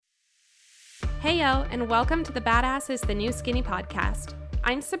Heyo, and welcome to the Badass is the New Skinny podcast.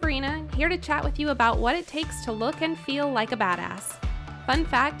 I'm Sabrina, here to chat with you about what it takes to look and feel like a badass. Fun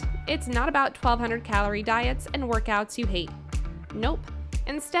fact, it's not about 1,200 calorie diets and workouts you hate. Nope.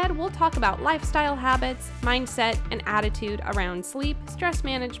 Instead, we'll talk about lifestyle habits, mindset, and attitude around sleep, stress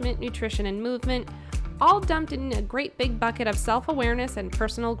management, nutrition, and movement, all dumped in a great big bucket of self-awareness and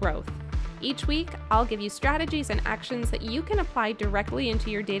personal growth. Each week, I'll give you strategies and actions that you can apply directly into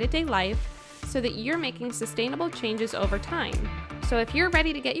your day-to-day life so that you're making sustainable changes over time. So if you're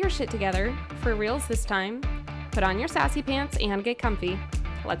ready to get your shit together, for reals this time, put on your sassy pants and get comfy.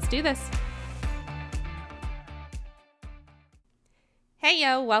 Let's do this. Hey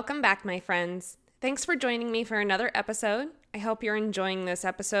yo, welcome back my friends. Thanks for joining me for another episode. I hope you're enjoying this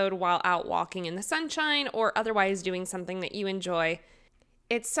episode while out walking in the sunshine or otherwise doing something that you enjoy.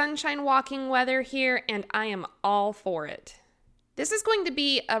 It's sunshine walking weather here and I am all for it. This is going to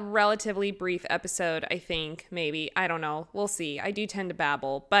be a relatively brief episode, I think, maybe. I don't know. We'll see. I do tend to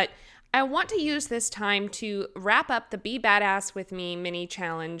babble, but I want to use this time to wrap up the Be Badass With Me mini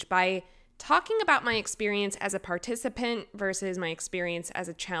challenge by talking about my experience as a participant versus my experience as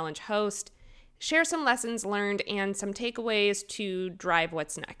a challenge host, share some lessons learned and some takeaways to drive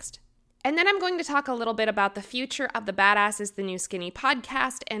what's next. And then I'm going to talk a little bit about the future of the Badass is the New Skinny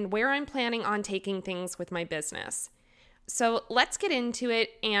podcast and where I'm planning on taking things with my business. So let's get into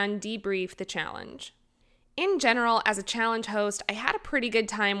it and debrief the challenge. In general, as a challenge host, I had a pretty good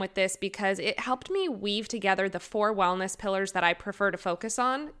time with this because it helped me weave together the 4 wellness pillars that I prefer to focus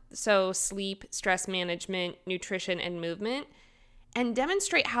on, so sleep, stress management, nutrition, and movement, and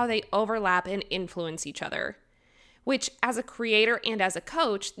demonstrate how they overlap and influence each other. Which, as a creator and as a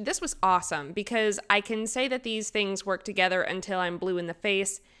coach, this was awesome because I can say that these things work together until I'm blue in the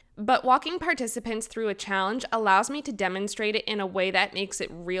face. But walking participants through a challenge allows me to demonstrate it in a way that makes it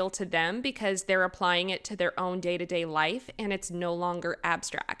real to them because they're applying it to their own day-to-day life and it's no longer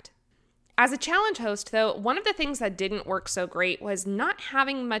abstract. As a challenge host, though, one of the things that didn't work so great was not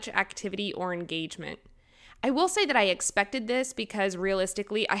having much activity or engagement. I will say that I expected this because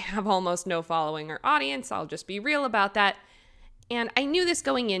realistically, I have almost no following or audience. I'll just be real about that. And I knew this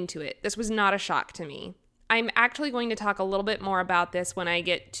going into it. This was not a shock to me. I'm actually going to talk a little bit more about this when I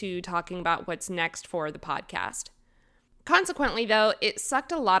get to talking about what's next for the podcast. Consequently, though, it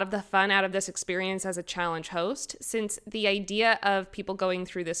sucked a lot of the fun out of this experience as a challenge host, since the idea of people going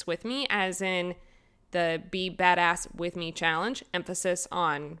through this with me, as in the Be Badass With Me challenge, emphasis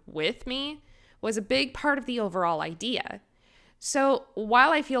on with me, was a big part of the overall idea. So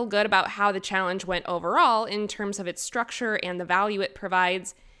while I feel good about how the challenge went overall in terms of its structure and the value it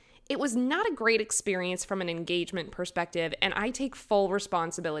provides, it was not a great experience from an engagement perspective, and I take full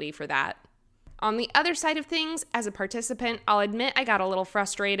responsibility for that. On the other side of things, as a participant, I'll admit I got a little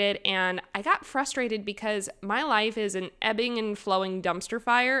frustrated, and I got frustrated because my life is an ebbing and flowing dumpster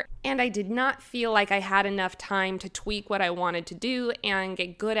fire, and I did not feel like I had enough time to tweak what I wanted to do and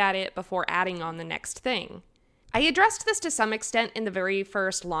get good at it before adding on the next thing. I addressed this to some extent in the very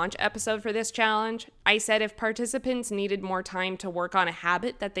first launch episode for this challenge. I said if participants needed more time to work on a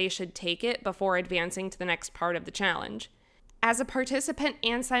habit that they should take it before advancing to the next part of the challenge. As a participant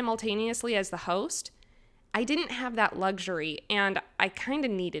and simultaneously as the host, I didn't have that luxury and I kind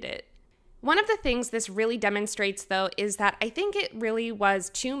of needed it. One of the things this really demonstrates, though, is that I think it really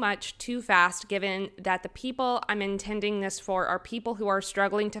was too much, too fast, given that the people I'm intending this for are people who are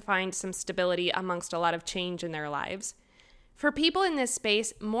struggling to find some stability amongst a lot of change in their lives. For people in this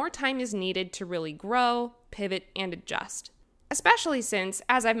space, more time is needed to really grow, pivot, and adjust. Especially since,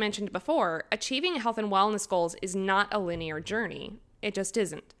 as I've mentioned before, achieving health and wellness goals is not a linear journey. It just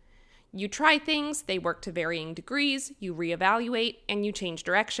isn't. You try things, they work to varying degrees, you reevaluate, and you change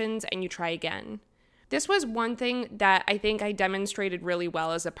directions, and you try again. This was one thing that I think I demonstrated really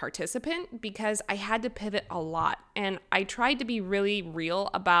well as a participant because I had to pivot a lot, and I tried to be really real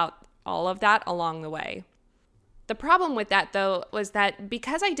about all of that along the way. The problem with that, though, was that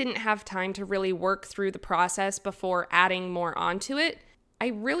because I didn't have time to really work through the process before adding more onto it, I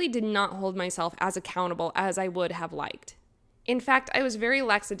really did not hold myself as accountable as I would have liked. In fact, I was very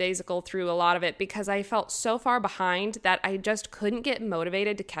lackadaisical through a lot of it because I felt so far behind that I just couldn't get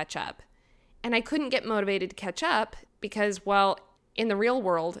motivated to catch up. And I couldn't get motivated to catch up because, well, in the real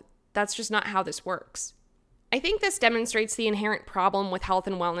world, that's just not how this works. I think this demonstrates the inherent problem with health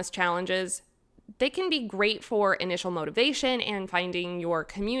and wellness challenges. They can be great for initial motivation and finding your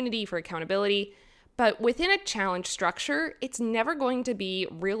community for accountability, but within a challenge structure, it's never going to be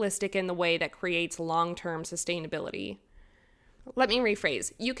realistic in the way that creates long-term sustainability. Let me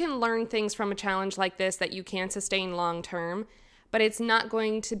rephrase. You can learn things from a challenge like this that you can sustain long term, but it's not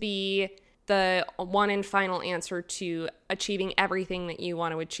going to be the one and final answer to achieving everything that you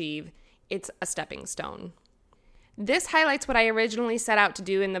want to achieve. It's a stepping stone. This highlights what I originally set out to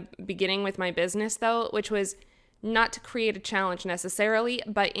do in the beginning with my business, though, which was not to create a challenge necessarily,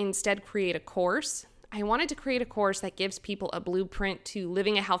 but instead create a course. I wanted to create a course that gives people a blueprint to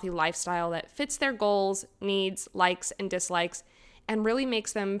living a healthy lifestyle that fits their goals, needs, likes, and dislikes, and really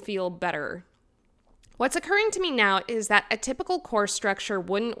makes them feel better. What's occurring to me now is that a typical course structure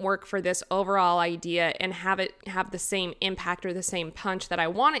wouldn't work for this overall idea and have it have the same impact or the same punch that I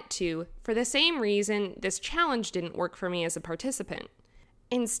want it to, for the same reason this challenge didn't work for me as a participant.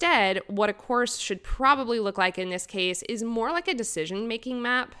 Instead, what a course should probably look like in this case is more like a decision-making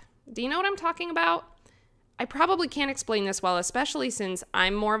map. Do you know what I'm talking about? I probably can't explain this well, especially since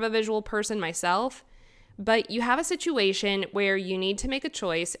I'm more of a visual person myself, but you have a situation where you need to make a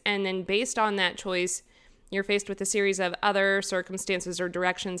choice, and then based on that choice, you're faced with a series of other circumstances or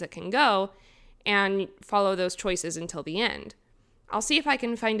directions it can go, and follow those choices until the end. I'll see if I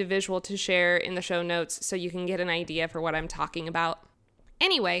can find a visual to share in the show notes so you can get an idea for what I'm talking about.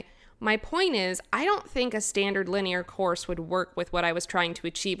 Anyway, my point is, I don't think a standard linear course would work with what I was trying to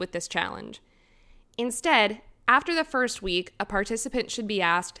achieve with this challenge. Instead, after the first week, a participant should be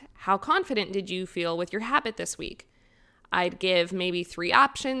asked, how confident did you feel with your habit this week? I'd give maybe 3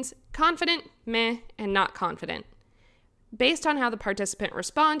 options: confident, meh, and not confident. Based on how the participant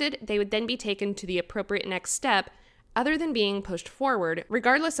responded, they would then be taken to the appropriate next step, other than being pushed forward,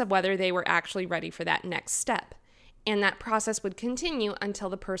 regardless of whether they were actually ready for that next step. And that process would continue until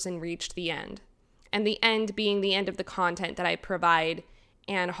the person reached the end. And the end being the end of the content that I provide,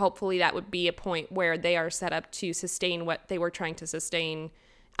 and hopefully that would be a point where they are set up to sustain what they were trying to sustain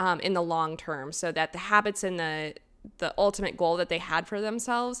in the long term, so that the habits and the ultimate goal that they had for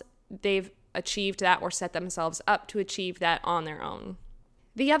themselves, they've achieved that or set themselves up to achieve that on their own.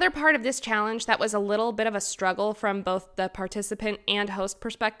 The other part of this challenge that was a little bit of a struggle from both the participant and host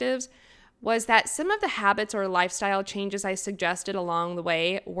perspectives was that some of the habits or lifestyle changes I suggested along the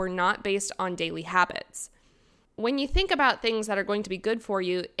way were not based on daily habits. When you think about things that are going to be good for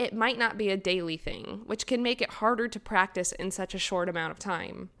you, it might not be a daily thing, which can make it harder to practice in such a short amount of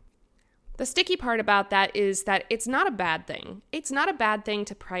time. The sticky part about that is that it's not a bad thing. It's not a bad thing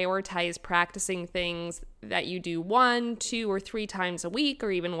to prioritize practicing things that you do 1, 2, or 3 times a week,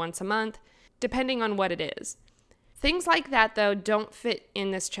 or even once a month, depending on what it is. Things like that, though, don't fit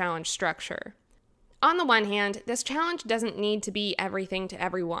in this challenge structure. On the one hand, this challenge doesn't need to be everything to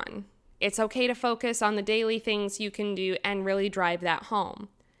everyone. It's okay to focus on the daily things you can do and really drive that home.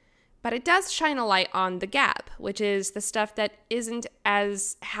 But it does shine a light on the gap, which is the stuff that isn't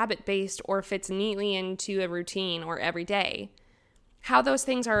as habit-based or fits neatly into a routine or every day. How those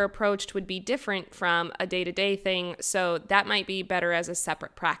things are approached would be different from a day-to-day thing, so that might be better as a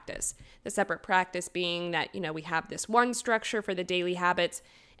separate practice. The separate practice being that, we have this one structure for the daily habits,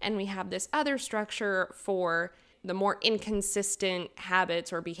 and we have this other structure for the more inconsistent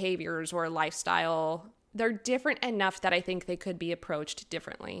habits or behaviors or lifestyle. They're different enough that I think they could be approached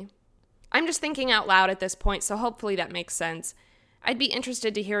differently. I'm just thinking out loud at this point, so hopefully that makes sense. I'd be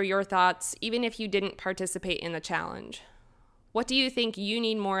interested to hear your thoughts, even if you didn't participate in the challenge. What do you think you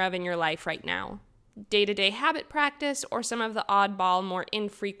need more of in your life right now? Day-to-day habit practice, or some of the oddball, more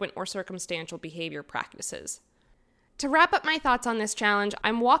infrequent or circumstantial behavior practices? To wrap up my thoughts on this challenge,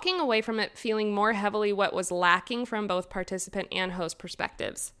 I'm walking away from it feeling more heavily what was lacking from both participant and host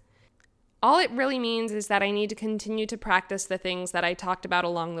perspectives. All it really means is that I need to continue to practice the things that I talked about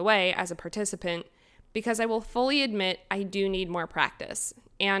along the way as a participant, because I will fully admit I do need more practice,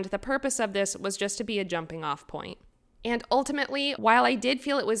 and the purpose of this was just to be a jumping off point. And ultimately, while I did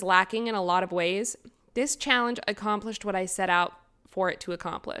feel it was lacking in a lot of ways, this challenge accomplished what I set out for it to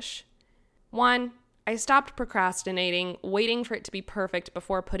accomplish. 1, I stopped procrastinating, waiting for it to be perfect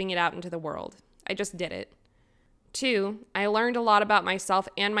before putting it out into the world. I just did it. 2, I learned a lot about myself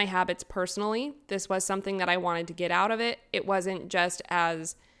and my habits personally. This was something that I wanted to get out of it. It wasn't just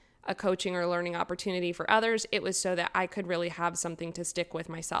as a coaching or learning opportunity for others. It was so that I could really have something to stick with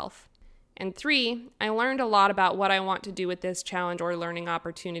myself. And 3, I learned a lot about what I want to do with this challenge or learning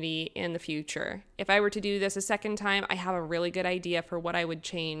opportunity in the future. If I were to do this a second time, I have a really good idea for what I would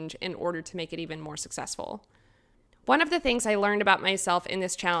change in order to make it even more successful. One of the things I learned about myself in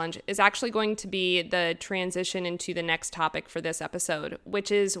this challenge is actually going to be the transition into the next topic for this episode,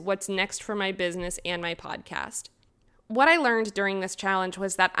 which is what's next for my business and my podcast. What I learned during this challenge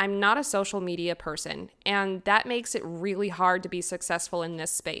was that I'm not a social media person, and that makes it really hard to be successful in this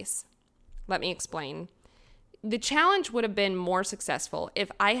space. Let me explain. The challenge would have been more successful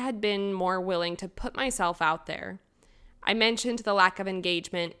if I had been more willing to put myself out there. I mentioned the lack of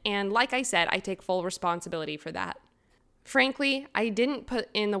engagement, and like I said, I take full responsibility for that. Frankly, I didn't put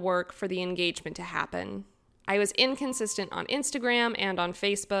in the work for the engagement to happen. I was inconsistent on Instagram and on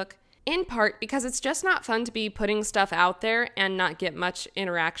Facebook, in part because it's just not fun to be putting stuff out there and not get much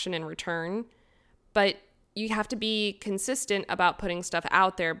interaction in return. But you have to be consistent about putting stuff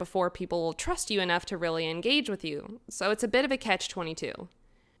out there before people will trust you enough to really engage with you. So it's a bit of a catch-22.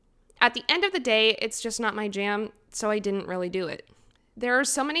 At the end of the day, it's just not my jam, so I didn't really do it. There are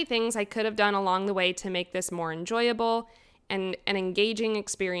so many things I could have done along the way to make this more enjoyable and an engaging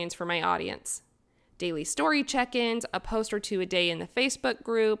experience for my audience. Daily story check-ins, a post or two a day in the Facebook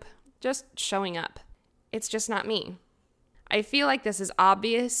group, just showing up. It's just not me. I feel like this is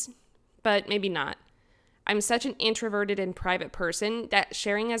obvious, but maybe not. I'm such an introverted and private person that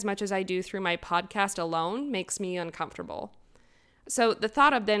sharing as much as I do through my podcast alone makes me uncomfortable. So the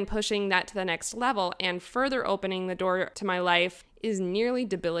thought of then pushing that to the next level and further opening the door to my life is nearly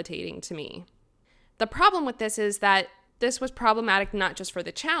debilitating to me. The problem with this is that this was problematic not just for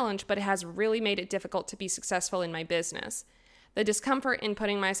the challenge, but it has really made it difficult to be successful in my business. The discomfort in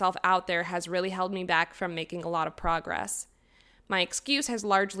putting myself out there has really held me back from making a lot of progress. My excuse has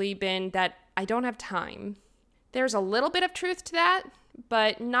largely been that I don't have time. There's a little bit of truth to that,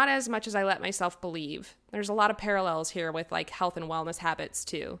 but not as much as I let myself believe. There's a lot of parallels here with like health and wellness habits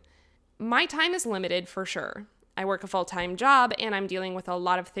too. My time is limited for sure. I work a full-time job and I'm dealing with a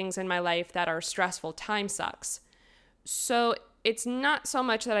lot of things in my life that are stressful. Time sucks. So it's not so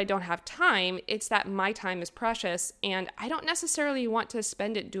much that I don't have time, it's that my time is precious and I don't necessarily want to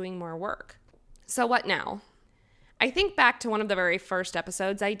spend it doing more work. So what now? I think back to one of the very first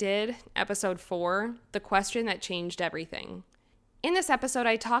episodes I did, episode 4, the question that changed everything. In this episode,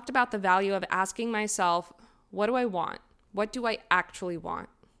 I talked about the value of asking myself, what do I want? What do I actually want?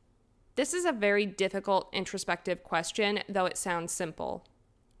 This is a very difficult introspective question, though it sounds simple.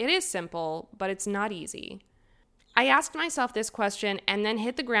 It is simple, but it's not easy. I asked myself this question and then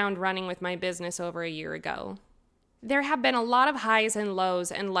hit the ground running with my business over a year ago. There have been a lot of highs and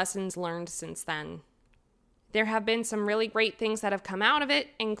lows and lessons learned since then. There have been some really great things that have come out of it,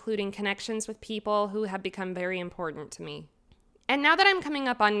 including connections with people who have become very important to me. And now that I'm coming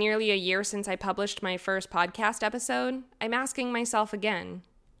up on nearly a year since I published my first podcast episode, I'm asking myself again,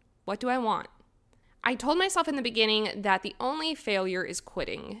 what do I want? I told myself in the beginning that the only failure is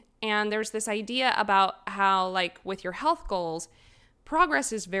quitting. And there's this idea about how, like with your health goals,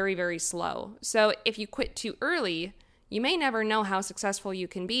 progress is very, very slow. So if you quit too early, you may never know how successful you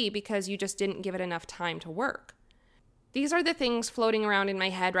can be because you just didn't give it enough time to work. These are the things floating around in my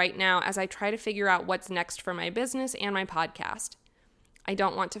head right now as I try to figure out what's next for my business and my podcast. I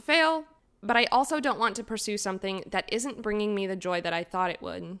don't want to fail, but I also don't want to pursue something that isn't bringing me the joy that I thought it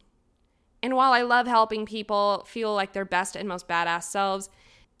would. And while I love helping people feel like their best and most badass selves,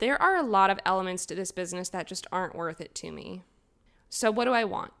 there are a lot of elements to this business that just aren't worth it to me. So what do I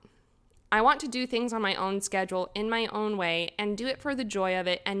want? I want to do things on my own schedule, in my own way, and do it for the joy of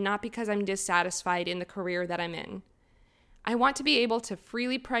it and not because I'm dissatisfied in the career that I'm in. I want to be able to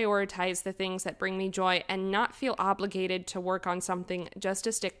freely prioritize the things that bring me joy and not feel obligated to work on something just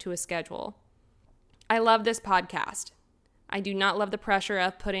to stick to a schedule. I love this podcast. I do not love the pressure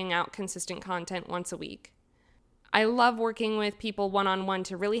of putting out consistent content once a week. I love working with people one-on-one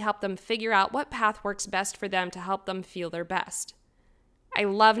to really help them figure out what path works best for them to help them feel their best. I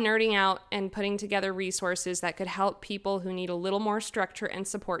love nerding out and putting together resources that could help people who need a little more structure and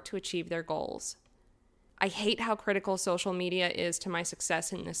support to achieve their goals. I hate how critical social media is to my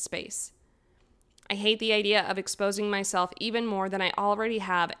success in this space. I hate the idea of exposing myself even more than I already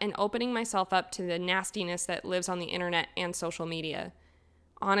have and opening myself up to the nastiness that lives on the internet and social media.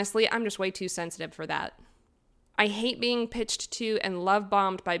 Honestly, I'm just way too sensitive for that. I hate being pitched to and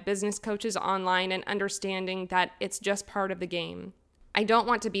love-bombed by business coaches online and understanding that it's just part of the game. I don't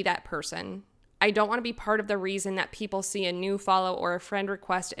want to be that person. I don't want to be part of the reason that people see a new follow or a friend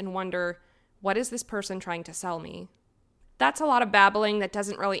request and wonder, what is this person trying to sell me? That's a lot of babbling that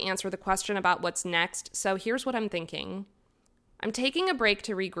doesn't really answer the question about what's next, so here's what I'm thinking. I'm taking a break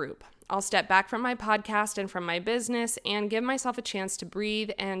to regroup. I'll step back from my podcast and from my business and give myself a chance to breathe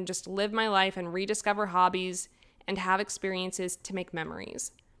and just live my life and rediscover hobbies and have experiences to make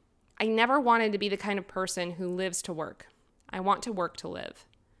memories. I never wanted to be the kind of person who lives to work. I want to work to live.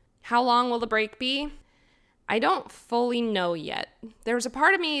 How long will the break be? I don't fully know yet. There's a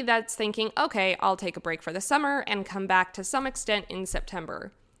part of me that's thinking, okay, I'll take a break for the summer and come back to some extent in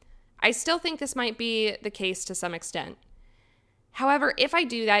September. I still think this might be the case to some extent. However, if I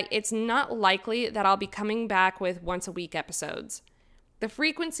do that, it's not likely that I'll be coming back with once-a-week episodes. The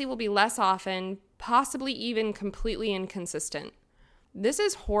frequency will be less often, possibly even completely inconsistent. This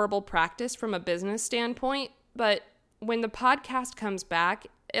is horrible practice from a business standpoint, but when the podcast comes back,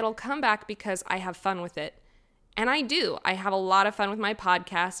 it'll come back because I have fun with it. And I do. I have a lot of fun with my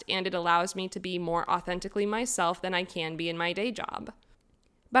podcast, and it allows me to be more authentically myself than I can be in my day job.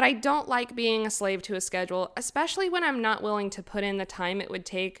 But I don't like being a slave to a schedule, especially when I'm not willing to put in the time it would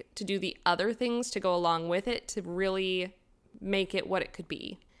take to do the other things to go along with it to really make it what it could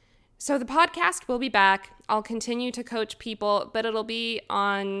be. So the podcast will be back. I'll continue to coach people, but it'll be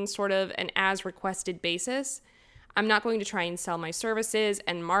on sort of an as requested basis. I'm not going to try and sell my services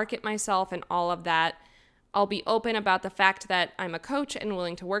and market myself and all of that. I'll be open about the fact that I'm a coach and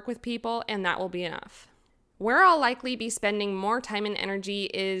willing to work with people, and that will be enough. Where I'll likely be spending more time and energy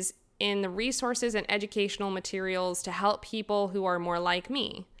is in the resources and educational materials to help people who are more like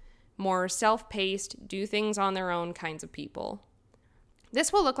me, more self-paced, do things on their own kinds of people.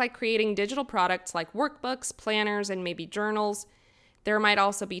 This will look like creating digital products like workbooks, planners, and maybe journals. There might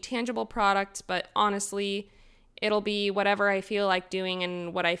also be tangible products, but honestly, it'll be whatever I feel like doing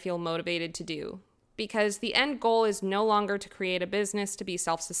and what I feel motivated to do. Because the end goal is no longer to create a business to be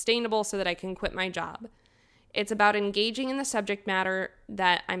self-sustainable so that I can quit my job. It's about engaging in the subject matter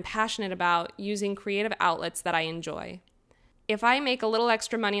that I'm passionate about using creative outlets that I enjoy. If I make a little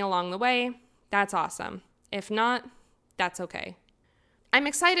extra money along the way, that's awesome. If not, that's okay. I'm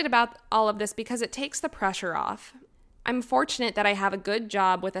excited about all of this because it takes the pressure off. I'm fortunate that I have a good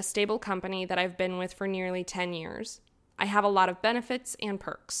job with a stable company that I've been with for nearly 10 years. I have a lot of benefits and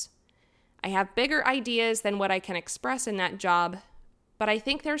perks. I have bigger ideas than what I can express in that job, but I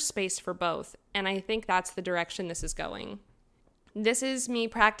think there's space for both, and I think that's the direction this is going. This is me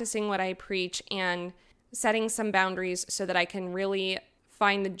practicing what I preach and setting some boundaries so that I can really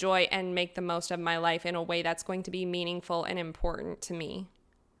find the joy and make the most of my life in a way that's going to be meaningful and important to me.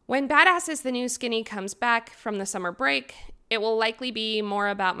 When Badass is the New Skinny comes back from the summer break, it will likely be more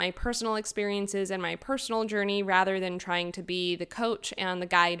about my personal experiences and my personal journey rather than trying to be the coach and the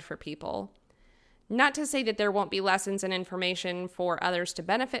guide for people. Not to say that there won't be lessons and information for others to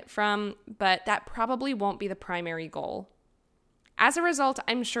benefit from, but that probably won't be the primary goal. As a result,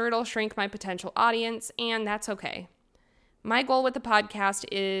 I'm sure it'll shrink my potential audience, and that's okay. My goal with the podcast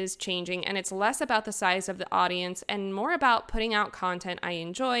is changing, and it's less about the size of the audience and more about putting out content I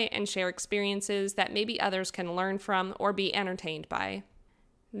enjoy and share experiences that maybe others can learn from or be entertained by.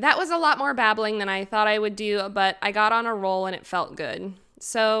 That was a lot more babbling than I thought I would do, but I got on a roll and it felt good.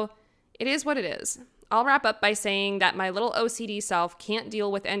 So it is what it is. I'll wrap up by saying that my little OCD self can't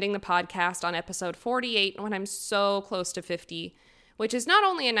deal with ending the podcast on episode 48 when I'm so close to 50. Which is not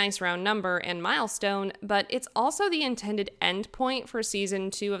only a nice round number and milestone, but it's also the intended end point for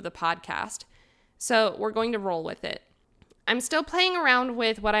season 2 of the podcast. So we're going to roll with it. I'm still playing around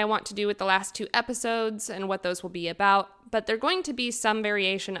with what I want to do with the last 2 episodes and what those will be about, but they're going to be some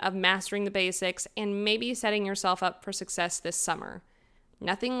variation of mastering the basics and maybe setting yourself up for success this summer.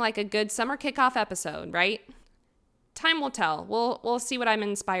 Nothing like a good summer kickoff episode, right? Time will tell. We'll see what I'm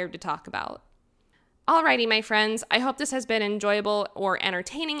inspired to talk about. Alrighty, my friends, I hope this has been enjoyable or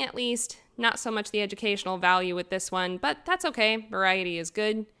entertaining at least. Not so much the educational value with this one, but that's okay. Variety is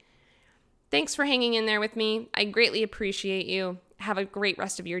good. Thanks for hanging in there with me. I greatly appreciate you. Have a great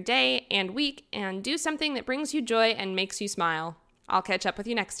rest of your day and week, and do something that brings you joy and makes you smile. I'll catch up with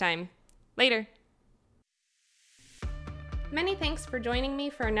you next time. Later. Many thanks for joining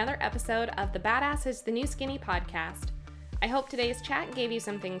me for another episode of the Badass is the New Skinny podcast. I hope today's chat gave you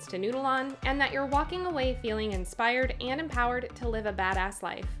some things to noodle on, and that you're walking away feeling inspired and empowered to live a badass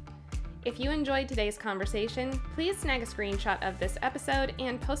life. If you enjoyed today's conversation, please snag a screenshot of this episode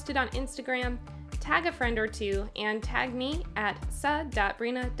and post it on Instagram, tag a friend or two, and tag me at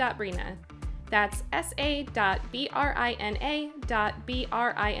sa.brina.brina. That's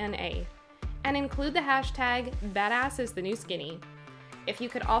sa.brina.brina. And include the hashtag #BadassIsTheNewSkinny. If you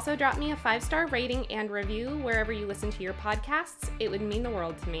could also drop me a 5-star rating and review wherever you listen to your podcasts, it would mean the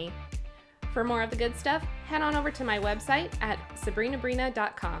world to me. For more of the good stuff, head on over to my website at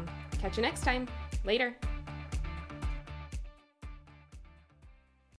sabrinabrina.com. Catch you next time. Later.